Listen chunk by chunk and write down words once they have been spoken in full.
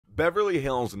Beverly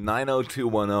Hills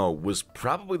 90210 was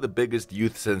probably the biggest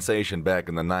youth sensation back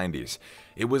in the 90s.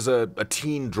 It was a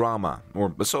teen drama,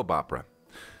 or a soap opera.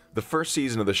 The first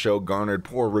season of the show garnered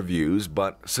poor reviews,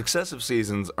 but successive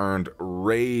seasons earned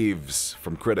raves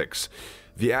from critics.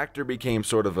 The actor became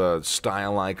sort of a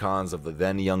style icons of the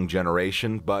then young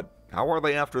generation, but how are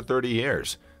they after 30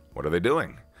 years? What are they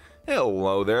doing?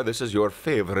 Hello there, this is your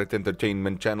favorite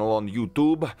entertainment channel on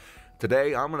YouTube.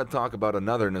 Today, I'm going to talk about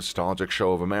another nostalgic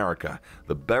show of America,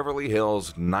 the Beverly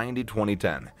Hills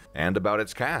 90-2010, and about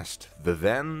its cast, the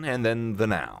then and then the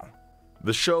now.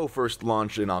 The show first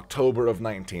launched in October of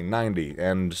 1990,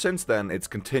 and since then it's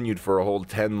continued for a whole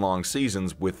 10 long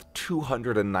seasons with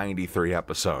 293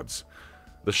 episodes.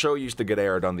 The show used to get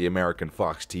aired on the American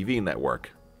Fox TV network.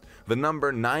 The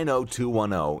number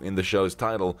 90210 in the show's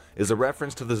title is a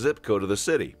reference to the zip code of the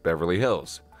city, Beverly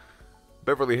Hills.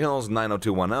 Beverly Hills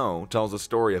 90210 tells a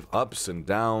story of ups and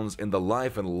downs in the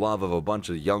life and love of a bunch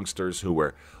of youngsters who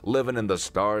were living in the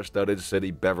star-studded city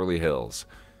Beverly Hills.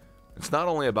 It's not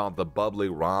only about the bubbly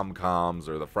rom-coms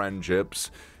or the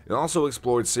friendships, it also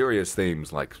explored serious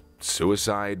themes like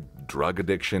suicide, drug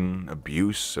addiction,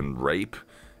 abuse and rape,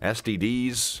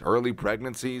 STDs, early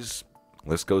pregnancies,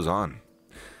 list goes on.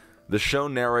 The show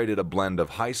narrated a blend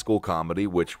of high school comedy,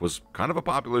 which was kind of a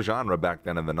popular genre back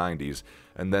then in the 90s,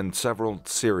 and then several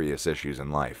serious issues in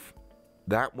life.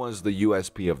 That was the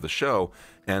USP of the show,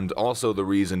 and also the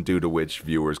reason due to which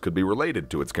viewers could be related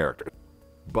to its characters.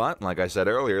 But, like I said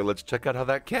earlier, let's check out how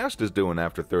that cast is doing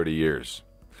after 30 years.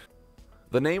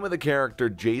 The name of the character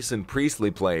Jason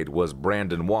Priestley played was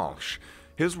Brandon Walsh.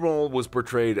 His role was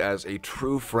portrayed as a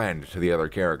true friend to the other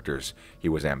characters. He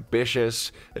was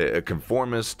ambitious, a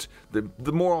conformist,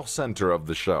 the moral center of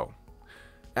the show.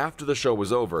 After the show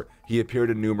was over, he appeared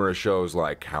in numerous shows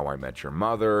like How I Met Your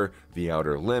Mother, The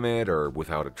Outer Limit, or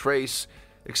Without a Trace,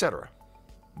 etc.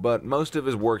 But most of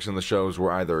his works in the shows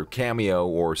were either cameo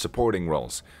or supporting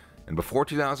roles, and before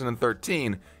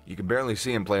 2013, you could barely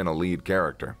see him playing a lead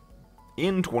character.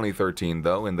 In 2013,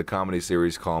 though, in the comedy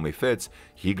series Call Me Fitz,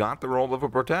 he got the role of a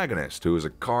protagonist who is a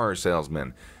car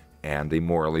salesman and a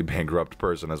morally bankrupt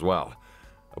person as well.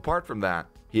 Apart from that,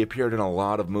 he appeared in a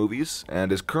lot of movies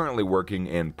and is currently working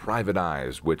in Private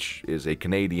Eyes, which is a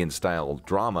Canadian-style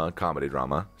comedy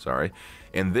drama.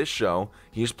 In this show,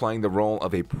 he's playing the role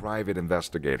of a private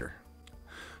investigator.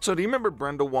 So do you remember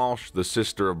Brenda Walsh, the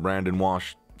sister of Brandon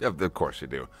Walsh? Of course you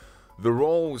do. The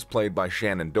role was played by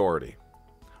Shannon Doherty.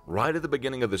 Right at the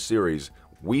beginning of the series,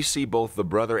 we see both the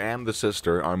brother and the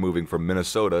sister are moving from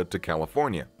Minnesota to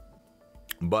California.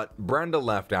 But Brenda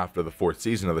left after the 4th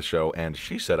season of the show and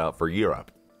she set out for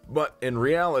Europe. But in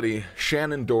reality,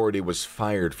 Shannon Doherty was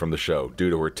fired from the show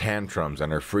due to her tantrums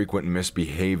and her frequent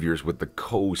misbehaviors with the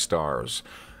co-stars.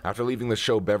 After leaving the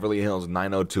show Beverly Hills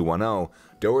 90210,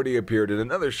 Doherty appeared in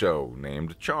another show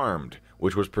named Charmed,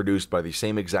 which was produced by the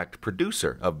same exact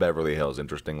producer of Beverly Hills,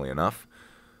 interestingly enough.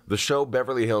 The show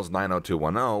Beverly Hills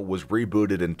 90210 was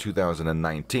rebooted in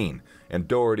 2019, and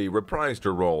Doherty reprised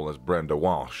her role as Brenda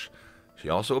Walsh. She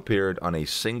also appeared on a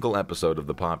single episode of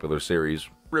the popular series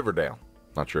Riverdale.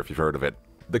 Not sure if you've heard of it.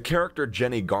 The character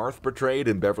Jenny Garth portrayed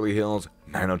in Beverly Hills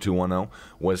 90210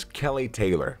 was Kelly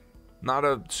Taylor. Not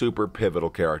a super pivotal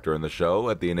character in the show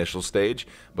at the initial stage,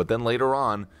 but then later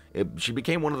on, she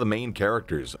became one of the main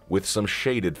characters with some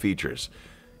shaded features.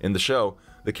 In the show,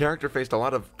 the character faced a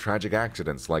lot of tragic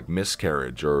accidents like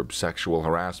miscarriage or sexual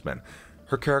harassment.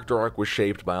 Her character arc was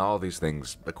shaped by all these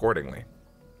things accordingly.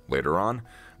 Later on,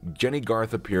 Jenny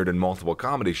Garth appeared in multiple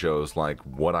comedy shows like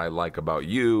What I Like About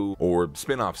You, or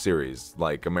spin-off series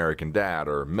like American Dad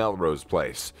or Melrose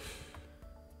Place.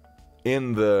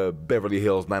 In the Beverly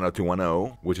Hills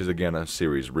 90210, which is again a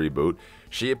series reboot,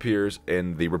 she appears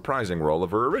in the reprising role of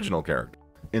her original character.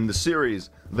 In the series,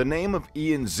 the name of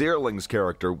Ian Zierling's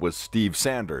character was Steve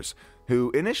Sanders,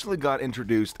 who initially got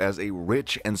introduced as a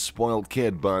rich and spoiled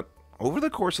kid, but over the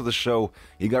course of the show,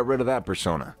 he got rid of that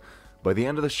persona. By the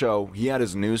end of the show, he had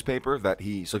his newspaper that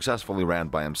he successfully ran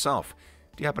by himself.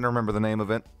 Do you happen to remember the name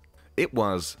of it? It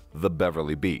was The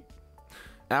Beverly Beat.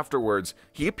 Afterwards,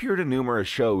 he appeared in numerous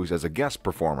shows as a guest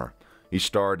performer. He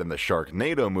starred in the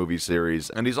Sharknado movie series,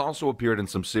 and he's also appeared in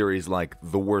some series like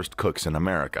The Worst Cooks in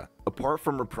America. Apart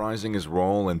from reprising his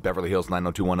role in Beverly Hills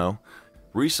 90210,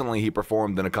 recently he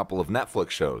performed in a couple of Netflix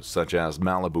shows such as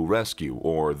Malibu Rescue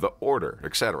or The Order,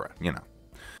 etc.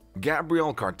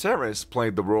 Gabrielle Carteris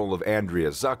played the role of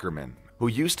Andrea Zuckerman, who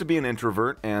used to be an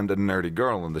introvert and a nerdy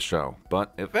girl in the show,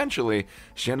 but eventually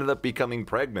she ended up becoming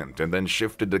pregnant and then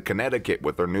shifted to Connecticut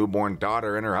with her newborn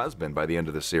daughter and her husband by the end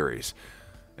of the series.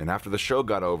 And after the show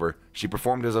got over, she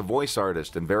performed as a voice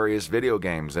artist in various video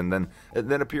games and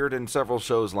then appeared in several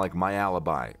shows like My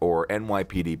Alibi or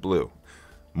NYPD Blue.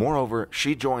 Moreover,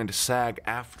 she joined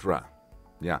SAG-AFTRA.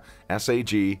 Yeah,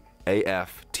 SAG-AFTRA,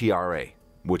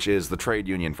 which is the trade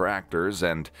union for actors,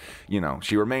 and,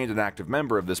 she remained an active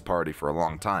member of this party for a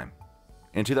long time.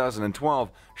 In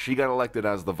 2012, she got elected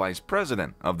as the vice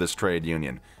president of this trade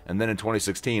union, and then in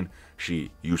 2016,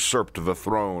 she usurped the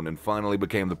throne and finally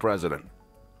became the president.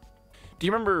 Do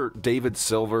you remember David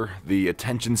Silver, the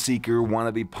attention-seeker,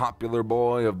 wannabe popular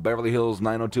boy of Beverly Hills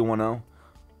 90210?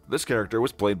 This character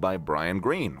was played by Brian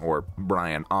Green, or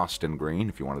Brian Austin Green,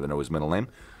 if you wanted to know his middle name.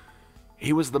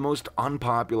 He was the most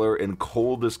unpopular and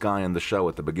coldest guy in the show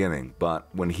at the beginning, but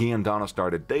when he and Donna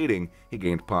started dating, he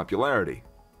gained popularity.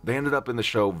 They ended up in the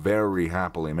show very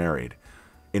happily married.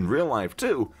 In real life,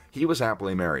 too, he was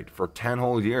happily married for 10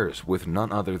 whole years with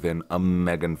none other than a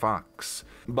Megan Fox.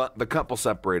 But the couple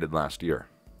separated last year.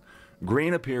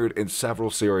 Green appeared in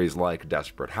several series like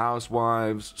Desperate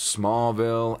Housewives,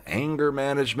 Smallville, Anger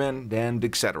Management, and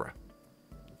etc.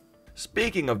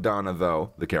 Speaking of Donna,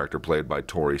 though, the character played by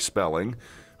Tori Spelling,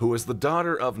 who is the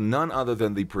daughter of none other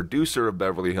than the producer of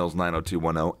Beverly Hills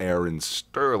 90210, Aaron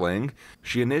Sterling.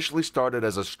 She initially started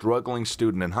as a struggling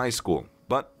student in high school,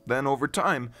 but then over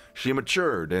time, she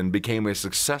matured and became a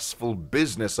successful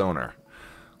business owner.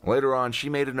 Later on, she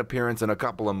made an appearance in a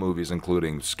couple of movies,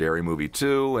 including Scary Movie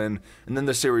 2 and then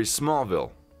the series Smallville.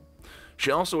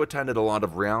 She also attended a lot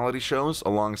of reality shows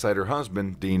alongside her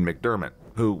husband, Dean McDermott,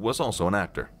 who was also an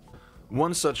actor.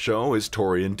 One such show is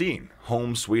Tori and Dean,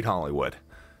 Home Sweet Hollywood.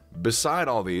 Beside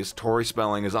all these, Tori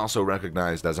Spelling is also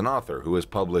recognized as an author who has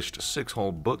published 6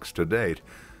 whole books to date.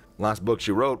 Last book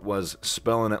she wrote was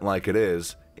Spellin' It Like It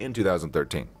Is in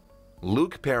 2013.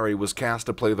 Luke Perry was cast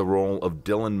to play the role of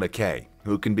Dylan McKay,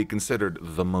 who can be considered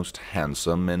the most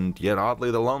handsome and yet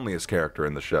oddly the loneliest character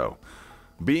in the show.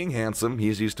 Being handsome,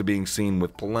 he's used to being seen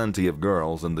with plenty of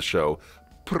girls in the show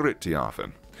pretty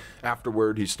often.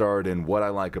 Afterward, he starred in What I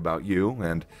Like About You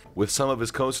and with some of his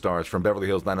co-stars from Beverly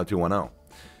Hills 90210.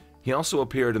 He also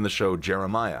appeared in the show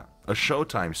Jeremiah, a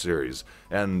Showtime series,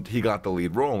 and he got the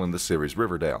lead role in the series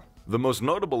Riverdale. The most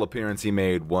notable appearance he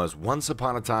made was Once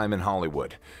Upon a Time in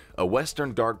Hollywood, a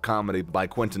Western dark comedy by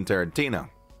Quentin Tarantino.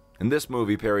 In this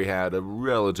movie, Perry had a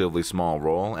relatively small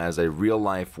role as a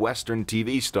real-life Western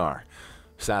TV star.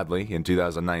 Sadly, in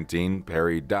 2019,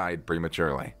 Perry died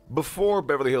prematurely. Before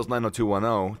Beverly Hills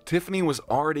 90210, Tiffany was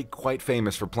already quite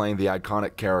famous for playing the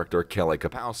iconic character Kelly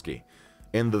Kapowski.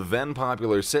 In the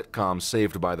then-popular sitcom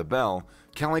Saved by the Bell,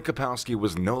 Kelly Kapowski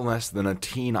was no less than a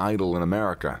teen idol in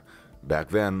America. Back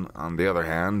then, on the other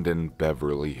hand, in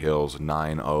Beverly Hills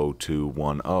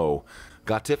 90210,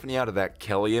 got Tiffany out of that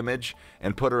Kelly image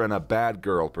and put her in a bad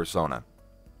girl persona.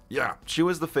 Yeah, she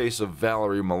was the face of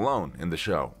Valerie Malone in the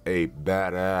show, a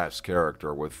badass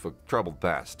character with a troubled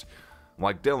past.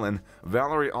 Like Dylan,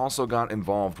 Valerie also got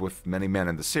involved with many men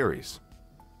in the series.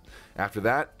 After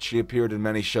that, she appeared in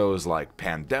many shows like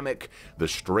Pandemic, The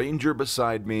Stranger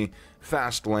Beside Me,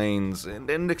 Fast Lanes, and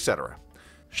etc.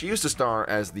 She used to star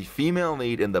as the female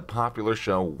lead in the popular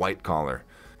show White Collar.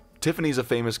 Tiffany's a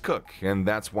famous cook, and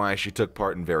that's why she took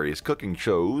part in various cooking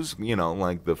shows,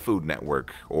 like the Food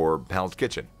Network or Hell's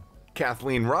Kitchen.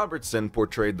 Kathleen Robertson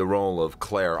portrayed the role of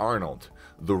Claire Arnold,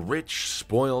 the rich,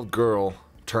 spoiled girl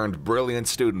turned brilliant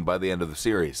student by the end of the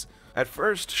series. At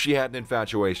first, she had an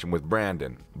infatuation with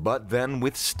Brandon, but then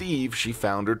with Steve, she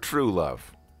found her true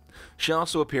love. She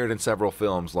also appeared in several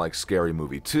films like Scary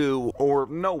Movie 2 or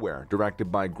Nowhere,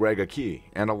 directed by Greg Aki,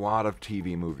 and a lot of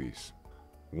TV movies.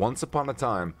 Once upon a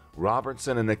time,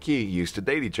 Robertson and Aki used to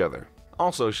date each other.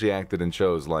 Also, she acted in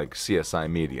shows like CSI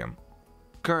Medium.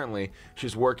 Currently,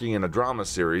 she's working in a drama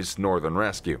series, Northern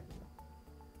Rescue.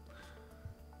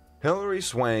 Hilary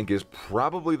Swank is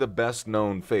probably the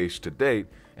best-known face to date,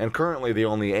 and currently the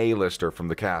only A-lister from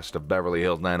the cast of Beverly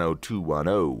Hills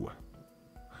 90210.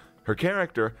 Her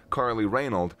character, Carly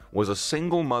Reynolds, was a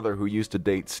single mother who used to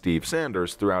date Steve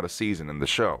Sanders throughout a season in the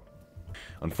show.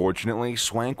 Unfortunately,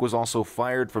 Swank was also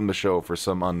fired from the show for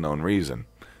some unknown reason.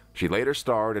 She later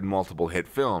starred in multiple hit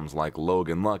films like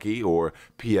Logan Lucky or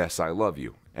P.S. I Love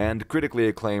You, and critically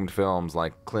acclaimed films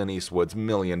like Clint Eastwood's $1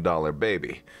 Million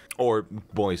Baby, or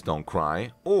Boys Don't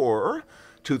Cry, or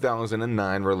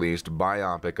 2009 released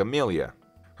biopic Amelia.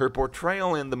 Her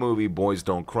portrayal in the movie Boys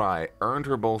Don't Cry earned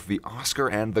her both the Oscar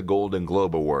and the Golden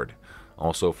Globe Award.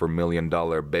 Also for $1 Million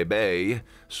Baby,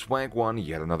 Swank won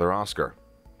yet another Oscar.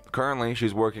 Currently,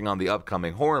 she's working on the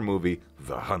upcoming horror movie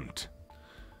The Hunt.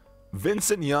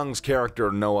 Vincent Young's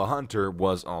character Noah Hunter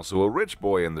was also a rich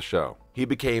boy in the show. He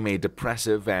became a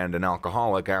depressive and an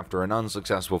alcoholic after an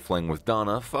unsuccessful fling with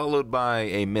Donna, followed by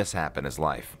a mishap in his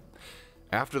life.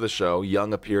 After the show,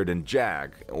 Young appeared in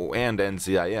JAG and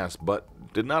NCIS, but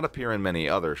did not appear in many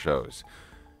other shows.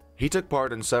 He took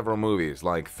part in several movies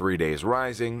like 3 Days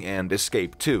Rising and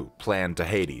Escape 2, Plan to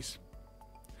Hades.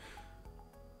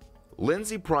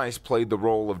 Lindsay Price played the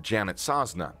role of Janet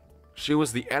Sosna. She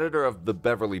was the editor of the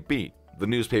Beverly Beat, the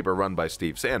newspaper run by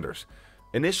Steve Sanders.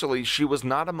 Initially, she was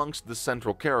not amongst the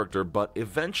central character, but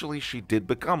eventually she did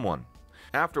become one.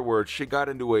 Afterwards, she got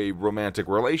into a romantic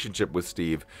relationship with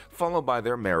Steve, followed by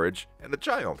their marriage and a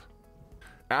child.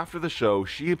 After the show,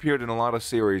 she appeared in a lot of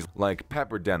series like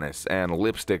Pepper Dennis and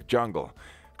Lipstick Jungle.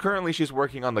 Currently, she's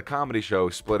working on the comedy show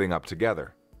Splitting Up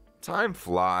Together. Time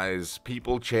flies,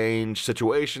 people change,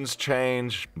 situations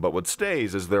change, but what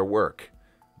stays is their work.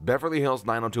 Beverly Hills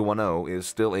 90210 is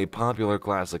still a popular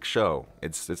classic show.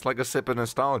 It's like a sip of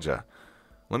nostalgia.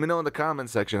 Let me know in the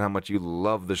comments section how much you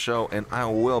love the show, and I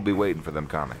will be waiting for them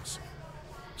comments.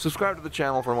 Subscribe to the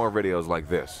channel for more videos like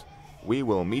this. We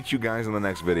will meet you guys in the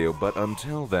next video, but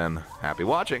until then, happy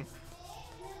watching!